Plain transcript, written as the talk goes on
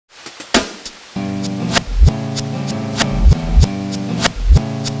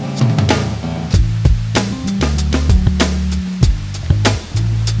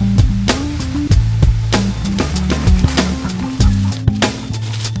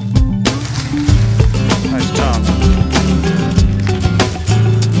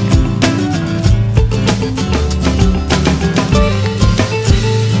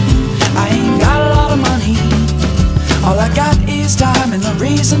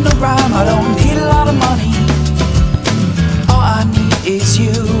reason to rhyme. I don't need a lot of money. All I need is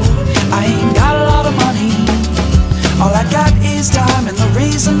you. I ain't got a lot of money. All I got is time and the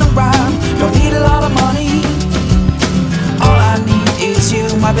reason to rhyme. Don't need a lot of money. All I need is you.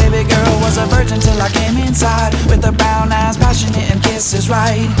 My baby girl was a virgin till I came inside, with her brown eyes passionate and kisses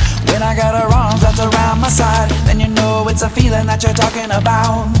right. When I got her arms wrapped around my side, then you know it's a feeling that you're talking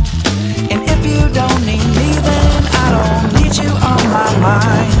about. And if you don't need me, then I don't need you on my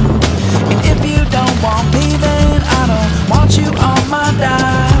mind. And if you don't want me, then I don't want you on my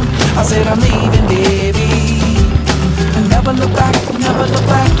dime. I said I'm leaving, baby, and never look back, never look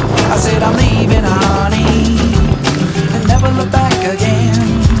back. I said I'm leaving, honey, and never look back again.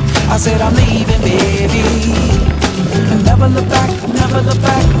 I said I'm leaving, baby, and never look back, never look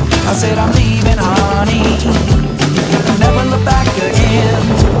back. I said I'm leaving, honey, and never look back again.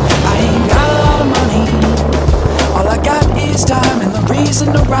 I ain't got a lot of money. All I got is time and the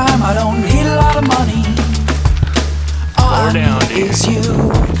reason to rhyme. I don't need a lot of money. All I need is you.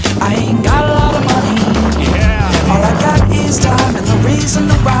 I ain't got a lot of money. All I got is time and the reason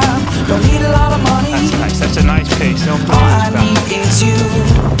to rhyme. Don't need a lot of money. That's nice. That's a nice pace. Don't All I need is you.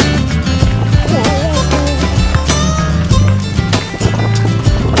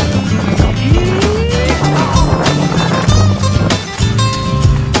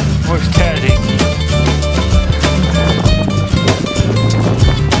 Where's Teddy?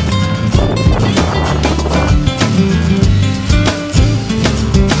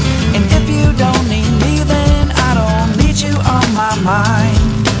 And if you don't need me, then I don't need you on my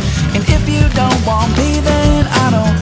mind. And if you don't want me, then I don't